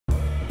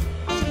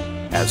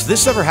Has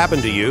this ever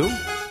happened to you?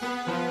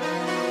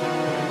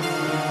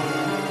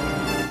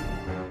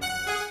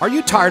 Are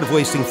you tired of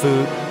wasting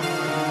food?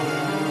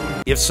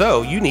 If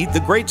so, you need the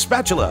Grate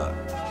Spatula.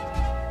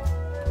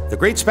 The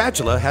Grate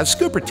Spatula has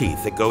scooper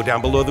teeth that go down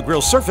below the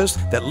grill surface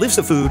that lifts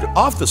the food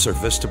off the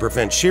surface to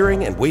prevent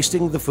shearing and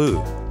wasting the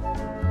food.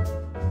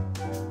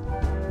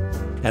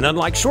 And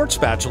unlike short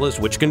spatulas,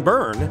 which can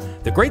burn,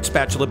 the Grate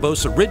Spatula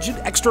boasts a rigid,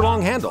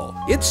 extra-long handle.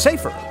 It's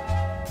safer.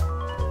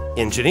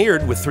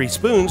 Engineered with 3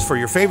 spoons for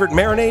your favorite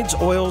marinades,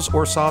 oils,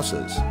 or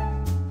sauces.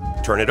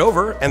 Turn it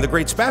over, and the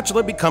Grate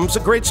Spatula becomes a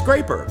great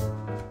scraper.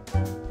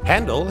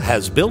 Handle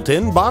has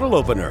built-in bottle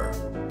opener.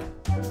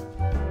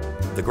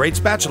 The Grate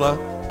Spatula,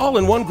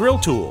 all-in-one grill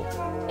tool.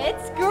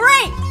 It's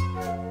great!